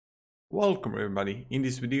Welcome everybody. In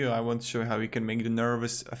this video I want to show how you can make the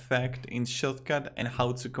nervous effect in Shotcut and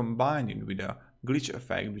how to combine it with a glitch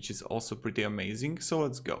effect, which is also pretty amazing. So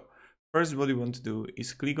let's go. First, what you want to do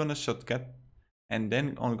is click on the Shotcut and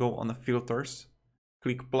then go on the filters,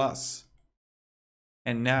 click plus,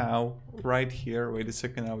 and now right here, wait a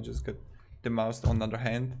second, I'll just get the mouse on the other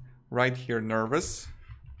hand, right here nervous,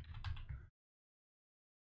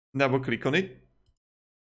 double click on it.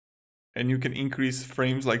 And you can increase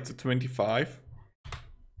frames like to 25.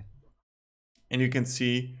 And you can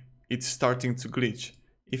see it's starting to glitch.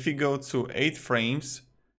 If you go to 8 frames,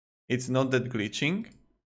 it's not that glitching.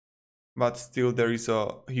 But still there is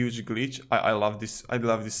a huge glitch. I love this. I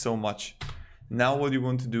love this so much. Now what you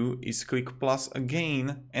want to do is click plus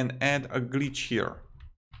again and add a glitch here.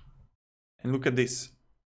 And look at this.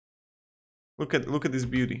 Look at this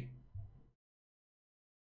beauty.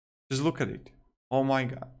 Just look at it. Oh my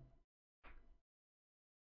god.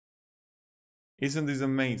 Isn't this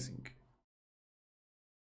amazing?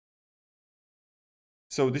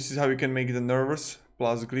 So this is how you can make the nervous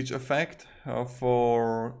plus glitch effect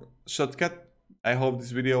for Shotcut. I hope this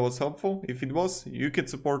video was helpful. If it was, you can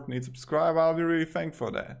support me and subscribe. I'll be really thankful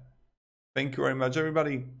for that. Thank you very much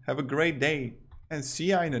everybody. Have a great day and see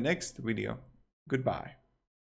ya in the next video. Goodbye.